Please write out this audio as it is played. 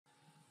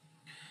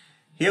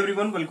Hey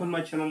everyone, welcome to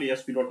my channel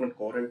ASP.NET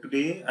Core, and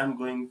today I'm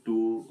going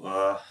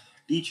to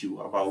teach you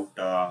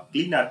about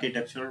clean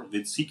architecture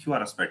with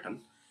CQRS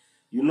pattern.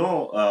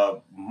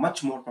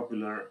 Much more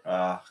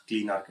popular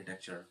clean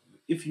architecture.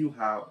 If you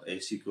have a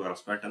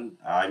CQRS pattern,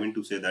 I mean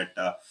to say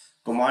that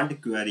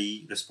command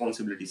query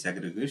responsibility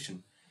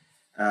segregation.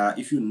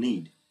 If you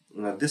need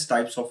this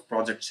types of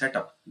project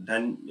setup,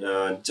 then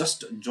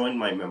just join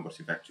my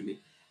membership actually,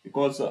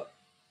 because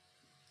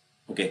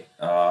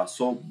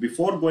so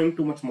before going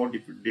to much more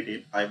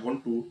detail, I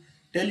want to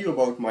tell you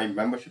about my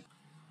membership.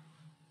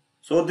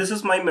 So this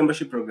is my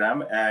membership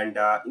program, and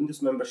in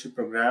this membership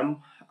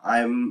program,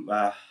 I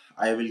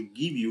will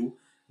give you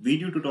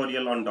video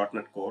tutorial on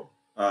 .NET Core.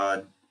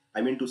 I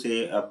mean to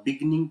say,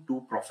 beginning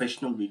to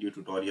professional video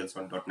tutorials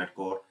on .NET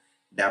Core,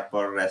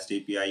 Dapper, REST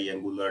API,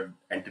 Angular,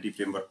 Entity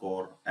Framework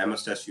Core,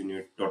 MS Test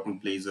Unit,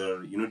 .NET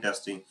Blazor, unit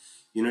testing,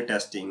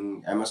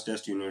 MS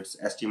Test Units,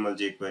 HTML,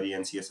 jQuery,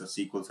 and CSS,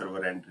 SQL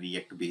Server, and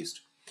React based.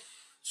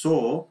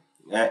 So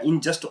in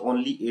just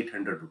only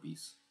 800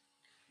 rupees.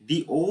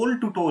 The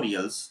old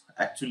tutorials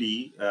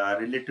actually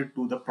related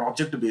to the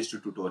project-based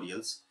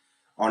tutorials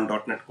on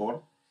 .NET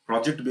Core,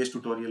 project-based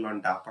tutorial on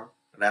Dapper,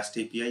 REST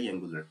API,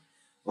 Angular.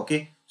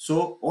 Okay,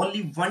 so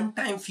only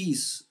one-time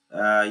fees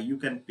you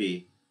can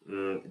pay.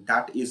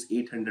 That is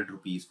 800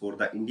 rupees for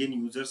the Indian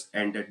users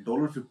and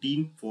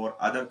 $15 for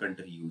other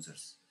country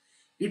users.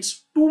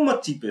 It's too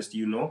much cheapest.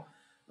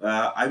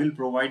 I will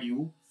provide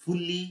you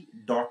fully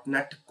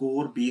 .NET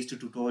Core based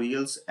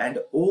tutorials and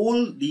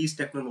all these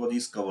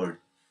technologies covered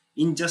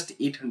in just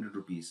 800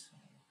 rupees.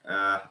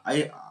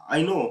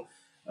 I know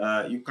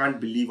you can't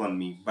believe on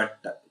me,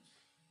 but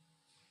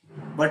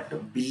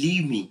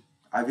believe me,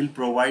 I will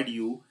provide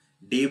you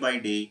day by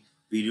day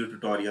video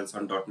tutorials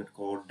on .NET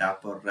Core,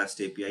 Dapper,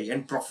 REST API,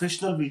 and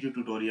professional video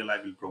tutorial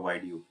I will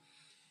provide you.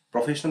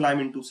 Professional, I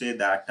mean to say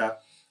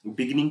that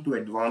beginning to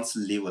advanced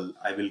level,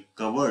 I will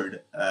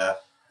covered uh,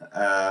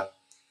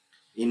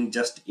 in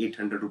just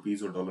 800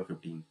 rupees or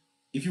 $15.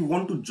 If you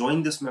want to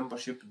join this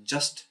membership,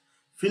 just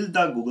fill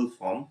the Google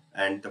form,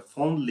 and the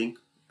form link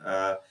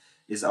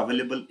is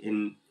available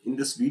in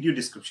this video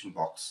description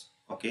box.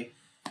 Okay,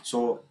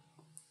 so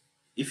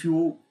if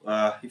you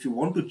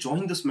want to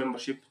join this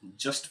membership,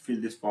 just fill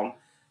this form.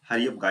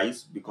 Hurry up,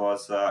 guys,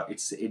 because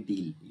it's a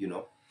deal.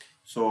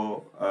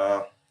 So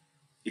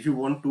if you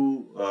want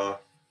to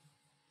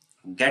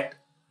get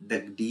the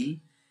deal,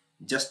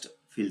 just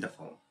fill the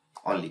form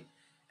only,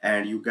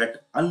 and you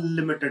get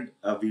unlimited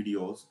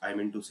videos. I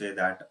mean to say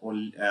that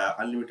only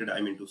unlimited, I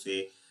mean to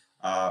say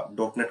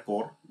 .NET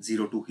Core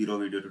 0 to hero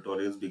video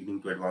tutorials,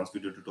 beginning to advanced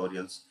video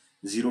tutorials,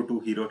 0 to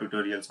hero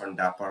tutorials on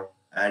Dapper,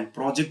 and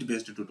project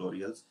based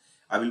tutorials.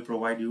 I will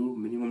provide you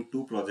minimum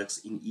 2 projects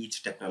in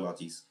each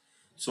technologies.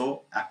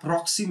 So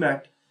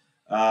approximate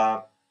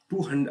uh,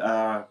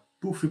 200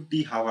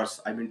 250 hours,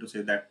 I mean to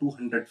say that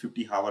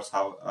 250 hours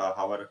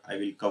hour I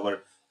will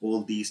cover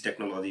all these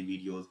technology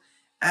videos,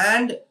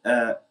 and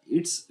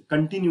it's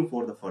continue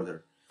for the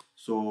further.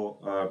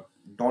 So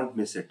don't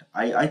miss it.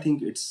 I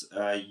think it's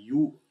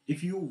you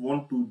if you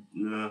want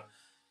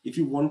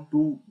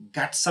to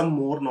get some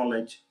more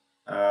knowledge,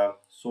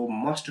 so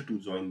must to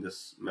join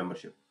this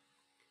membership.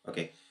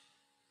 Okay,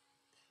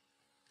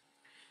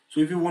 so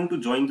if you want to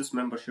join this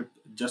membership,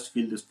 just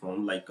fill this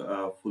form like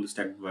a full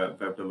stack web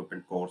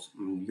development course,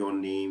 your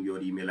name,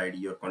 your email ID,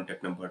 your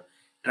contact number,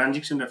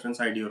 transaction reference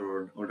ID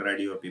or order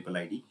ID or PayPal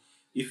ID.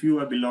 If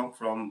you belong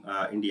from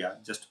India,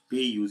 just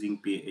pay using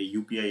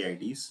UPI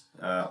IDs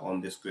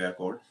on this QR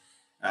code,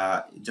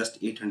 just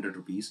 800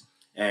 rupees.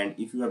 And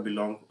if you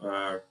belong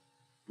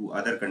to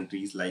other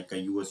countries like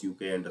US,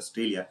 UK, and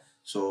Australia,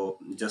 so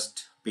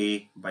just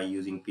pay by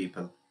using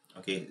PayPal.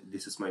 Okay,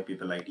 this is my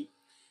PayPal ID.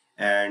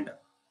 And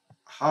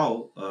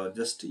how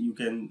just you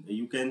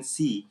can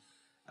see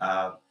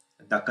uh,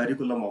 the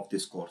curriculum of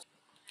this course.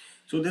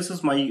 So this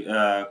is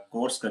my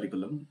course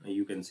curriculum.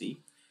 You can see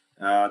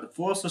the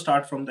first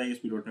start from the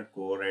ASP.NET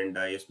Core and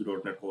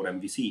ASP.NET Core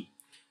MVC,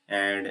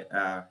 and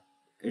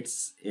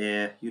it's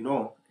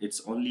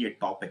only a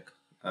topic.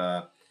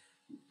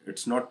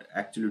 It's not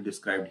actually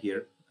described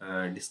here,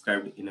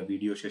 described in a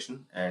video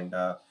session, and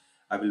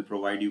I will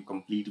provide you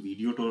complete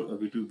video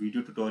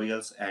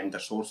tutorials and the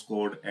source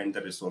code and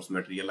the resource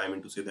material. I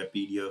mean to say that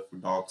PDF,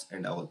 docs,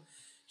 and all.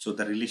 So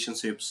the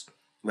relationships,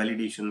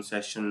 validation,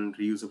 session,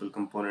 reusable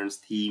components,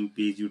 theme,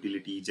 page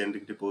utility,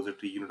 generic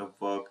repository, unit of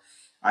work,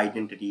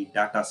 identity,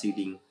 data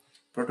seeding,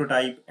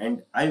 prototype,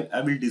 and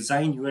I will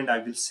design you and I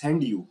will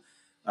send you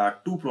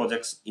 2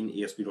 projects in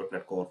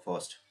ASP.NET Core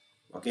first.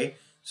 Okay,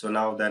 so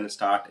now then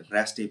start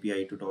REST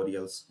API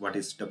tutorials. What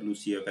is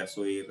WCF,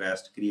 SOA,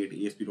 REST, create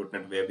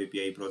ASP.NET Web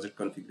API, project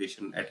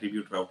configuration,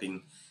 attribute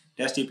routing,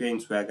 test API in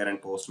Swagger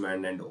and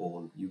Postman, and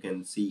all. You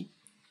can see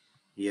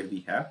here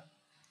we have,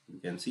 you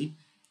can see.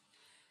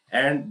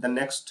 And the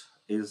next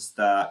is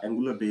the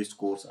Angular based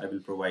course I will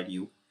provide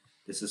you.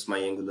 This is my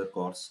Angular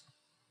course.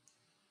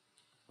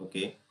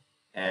 Okay,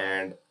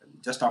 and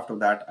just after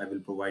that I will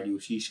provide you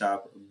C#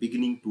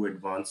 beginning to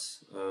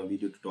advanced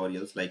video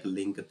tutorials like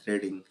link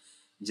threading,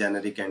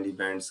 generic and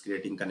events,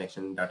 creating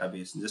connection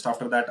database. Just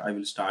after that, I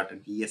will start a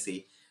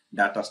DSA,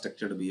 data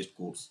structured based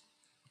course,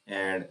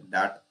 and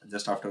that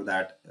just after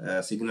that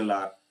signal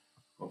R,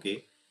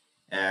 okay,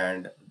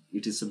 and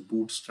it is a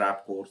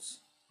bootstrap course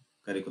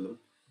curriculum,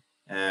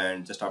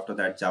 and just after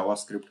that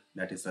JavaScript,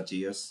 that is the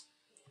JS,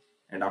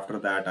 and after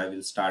that I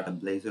will start a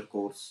Blazor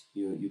course.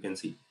 You can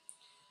see.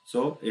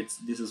 So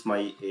this is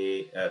my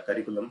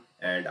curriculum,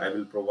 and I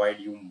will provide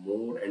you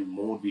more and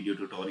more video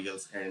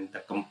tutorials and the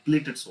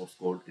completed source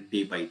code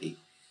day by day.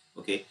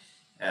 Okay,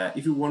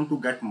 if you want to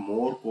get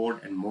more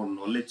code and more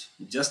knowledge,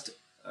 just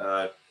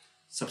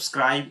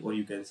subscribe, or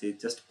you can say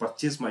just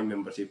purchase my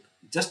membership.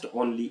 Just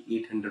only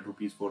 800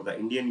 rupees for the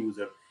Indian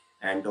user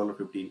and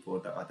 $15 for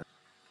the other.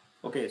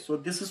 Okay, so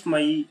this is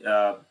my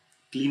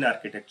clean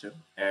architecture,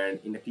 and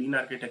in the clean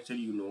architecture,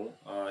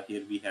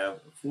 here we have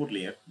four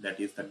layer. That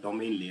is the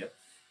domain layer.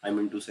 I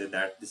mean to say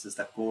that this is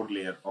the core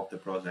layer of the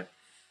project,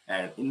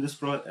 and in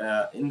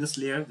this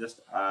layer, just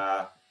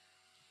uh,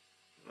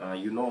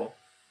 you know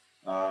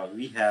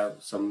we have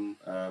some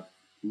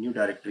new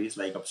directories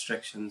like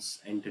abstractions,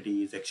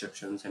 entities,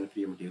 exceptions, and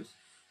primitives.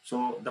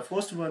 So the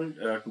first one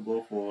to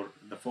go for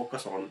the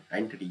focus on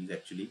entities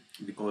actually,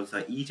 because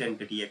each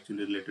entity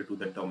actually related to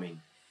the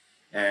domain,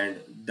 and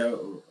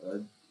the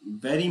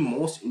very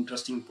most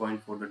interesting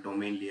point for the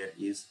domain layer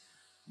is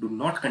do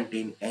not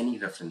contain any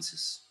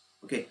references.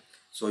 Okay,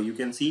 so you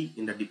can see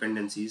in the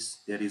dependencies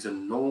there is a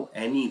no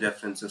any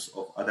references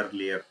of other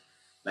layer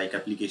like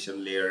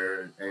application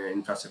layer,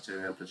 infrastructure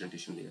and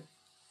representation layer.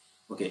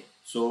 Okay,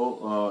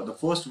 so the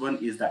first one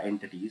is the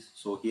entities.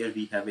 So here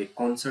we have a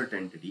concert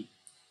entity,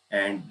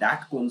 and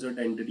that concert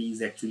entity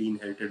is actually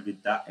inherited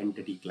with the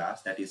entity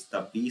class, that is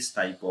the base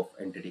type of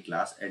entity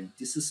class, and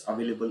this is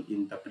available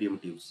in the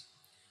primitives.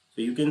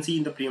 So you can see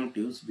in the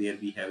primitives where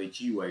we have a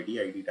GUID,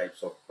 ID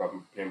types of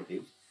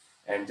primitives,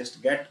 and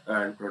just get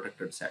and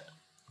protected set.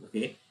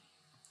 Okay,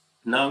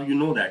 now you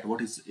know that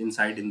what is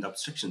inside in the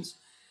abstractions.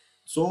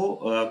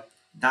 So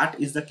that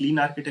is the clean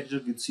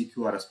architecture with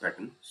CQRS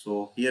pattern.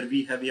 So here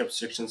we have a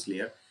abstractions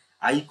layer,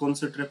 I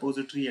concert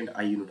repository, and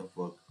I unit of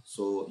work.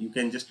 So you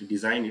can just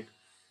design it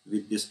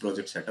with this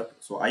project setup.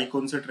 So I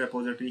concert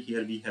repository,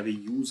 here we have a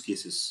use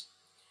cases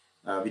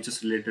which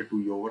is related to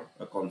your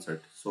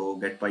concert. So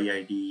get by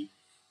ID,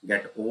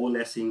 get all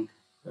async,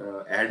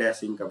 add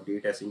async,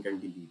 update async, and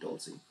delete all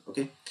sync.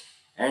 Okay,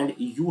 and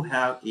you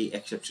have a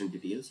exception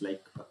details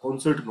like a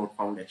concert not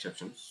found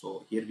exception.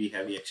 So here we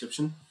have a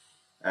exception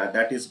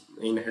that is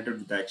inherited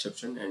with the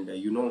exception, and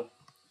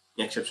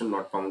exception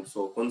not found,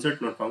 so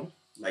concert not found,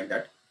 like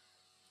that.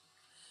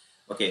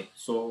 Okay,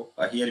 so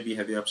here we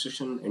have the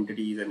abstraction,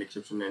 entities, and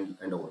exception,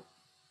 and all.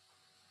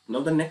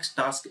 Now the next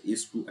task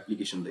is to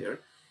application layer.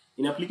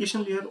 In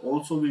application layer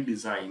also we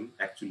design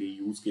actually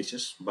use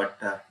cases, but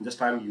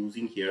just I'm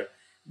using here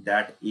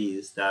that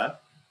is the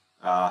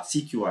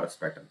CQRS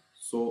pattern.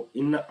 So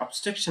in the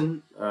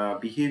abstraction,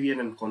 behavior,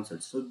 and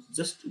concert, so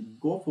just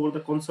go for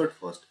the concert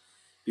first,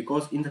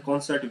 because in the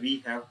concert we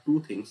have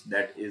two things,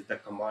 that is the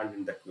command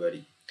and the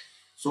query.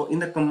 So in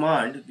the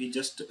command we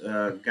just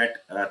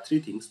get three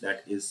things,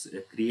 that is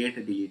create,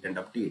 delete, and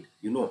update.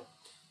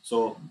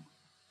 So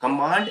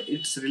command,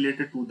 it's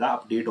related to the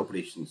update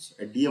operations,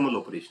 DML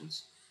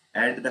operations,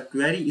 and the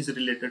query is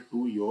related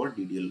to your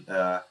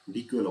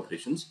DQL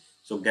operations.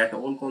 So get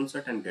all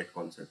concert and get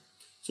concert.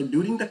 So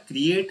during the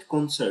create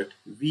concert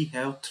we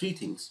have three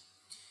things.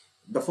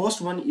 The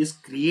first one is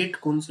create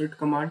concert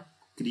command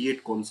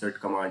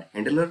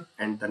handler,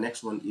 and the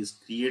next one is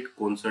create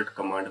concert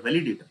command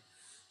validator.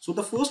 So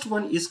the first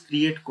one is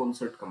create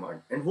concert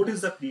command. And what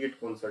is the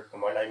create concert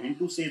command? I mean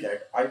to say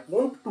that I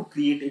want to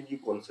create a new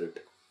concert,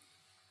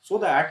 so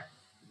that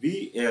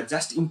we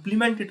just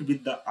implement it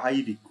with the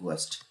I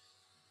request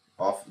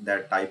of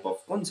that type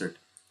of concert.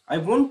 I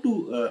want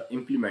to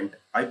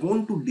I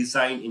want to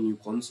design a new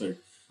concert.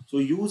 So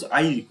use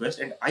I request,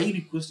 and I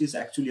request is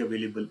actually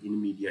available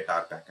in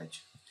MediaTar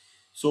package.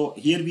 So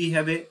here we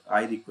have a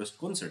I request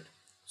concert.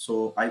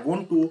 So I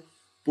want to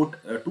put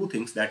two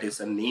things, that is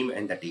a name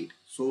and the date.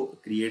 So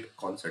create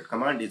concert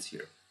command is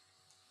here.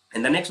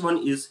 And the next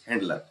one is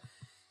handler.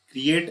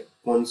 Create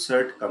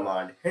concert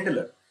command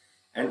handler.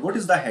 And what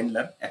is the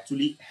handler?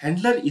 Actually,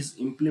 handler is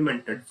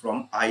implemented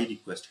from I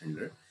request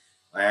handler.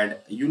 And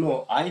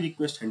I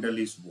request handler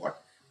is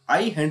what?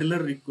 I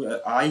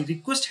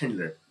request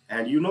handler.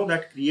 And you know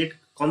that create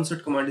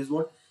concert command is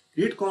what?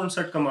 Create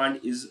concert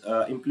command is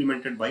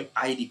implemented by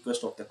I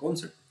request of the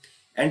concert.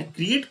 And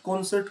create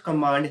concert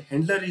command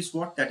handler is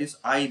what? That is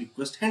I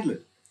request handler.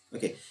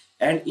 Okay,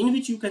 and in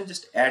which you can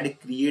just add a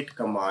create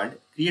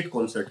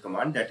concert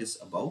command, that is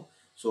above.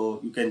 So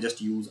you can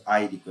just use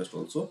I request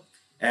also,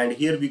 and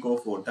here we go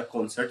for the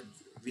concert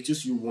which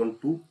is you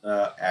want to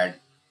add.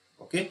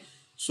 Okay,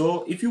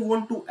 so if you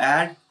want to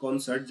add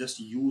concert, just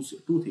use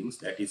two things,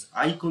 that is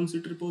I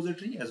concert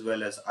repository as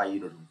well as I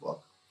unit of work.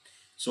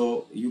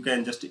 So you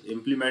can just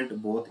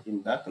implement both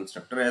in the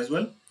constructor as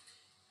well.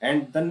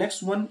 And the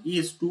next one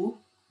is to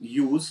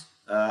use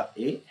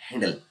a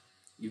handle.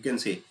 You can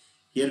say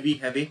here we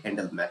have a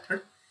handle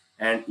method,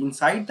 And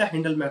inside the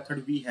handle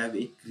method, we have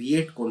a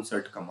create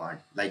concert command,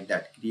 like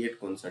that, create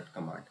concert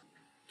command.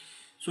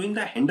 So in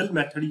the handle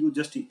method, you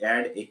just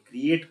add a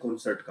create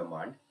concert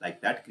command,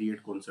 like that,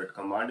 create concert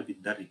command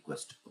with the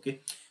request. Okay.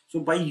 So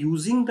by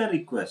using the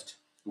request,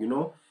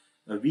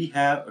 we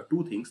have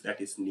two things, that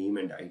is name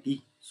and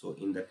ID. So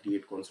in the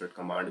create concert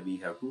command, we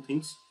have two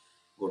things.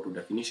 Go to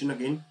definition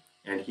again,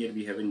 and here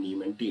we have a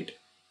name and date.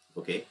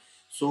 Okay.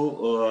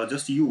 So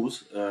just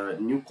use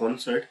new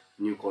concert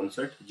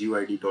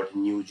GUID dot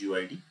new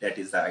GUID, that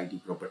is the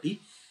ID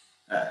property,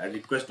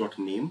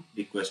 request.name,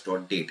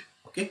 request.date.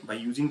 Okay, by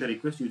using the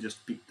request, you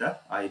just pick the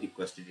I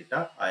request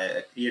data,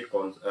 I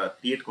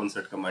create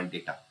concert command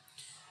data.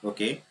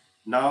 Okay,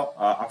 now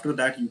after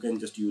that, you can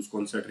just use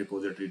concert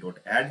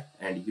repository.add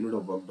and unit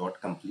of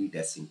work.complete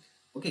async.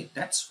 Okay,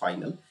 that's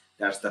final.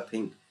 That's the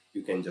thing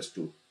you can just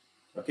do.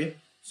 Okay,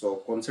 so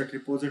concert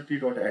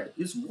repository.add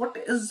is, what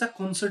is the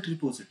concert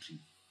repository?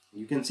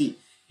 You can see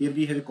here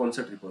we have a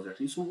concert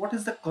repository. So what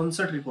is the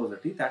concert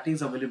repository? That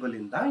is available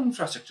in the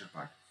infrastructure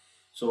part.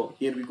 So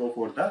here we go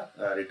for the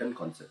written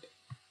concept.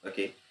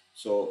 Okay,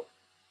 so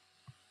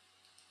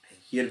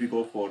here we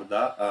go for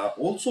the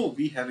also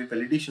we have a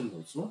validation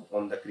also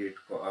on the create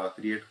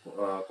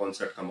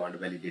concert command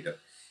validator,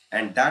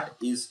 and that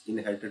is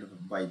inherited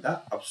by the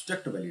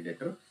abstract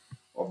validator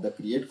of the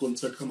create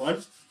concert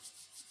command.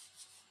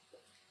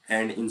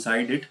 And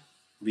inside it,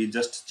 we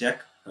just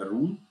check a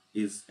rule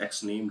is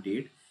x name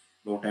date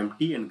not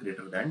empty and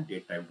greater than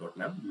date type dot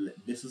num.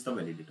 This is the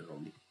validator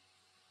only.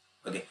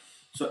 Okay,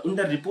 so in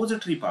the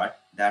repository part,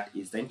 that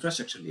is the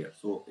infrastructure layer.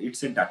 So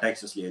it's a data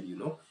access layer,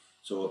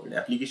 So the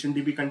application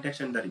DB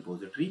context and the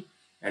repository,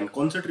 and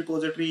concert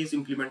repository is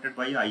implemented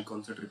by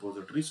iConcert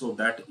repository, so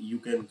that you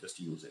can just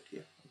use it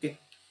here. Okay,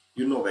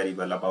 you know very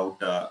well about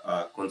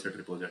concert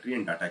repository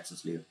and data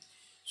access layer.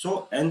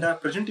 So in the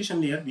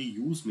presentation layer, we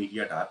use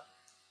media tar.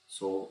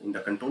 So in the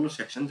controller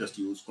section, just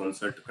use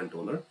concert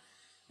controller,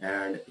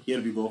 and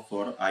here we go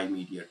for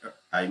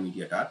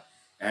iMediatar,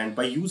 and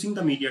by using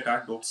the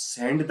mediatar dot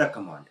send the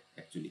command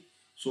actually.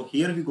 So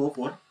here we go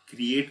for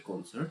create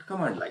concert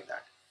command, like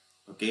that.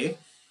 Okay,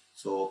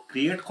 so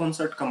create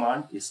concert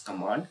command is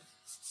command,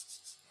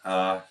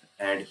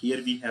 and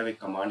here we have a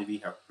command. We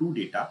have two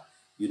data.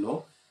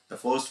 The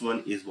first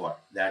one is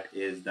what? That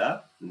is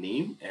the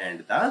name,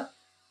 and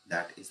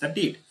that is the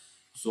date.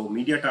 So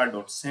mediatar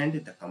dot send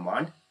the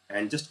command,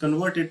 and just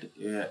convert it.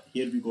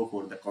 Here we go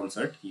for the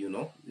concert.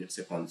 It's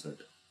a concert.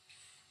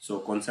 So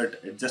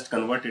concert, just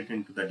convert it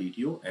into the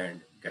DTO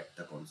and get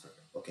the concert.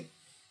 Okay.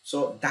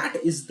 So that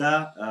is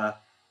the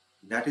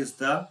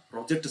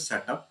project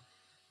setup.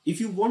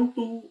 If you want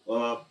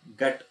to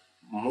get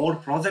more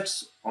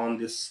projects on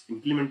this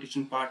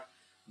implementation part,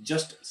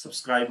 just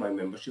subscribe my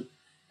membership,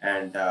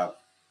 and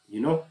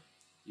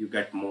you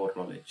get more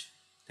knowledge.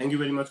 Thank you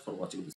very much for watching this.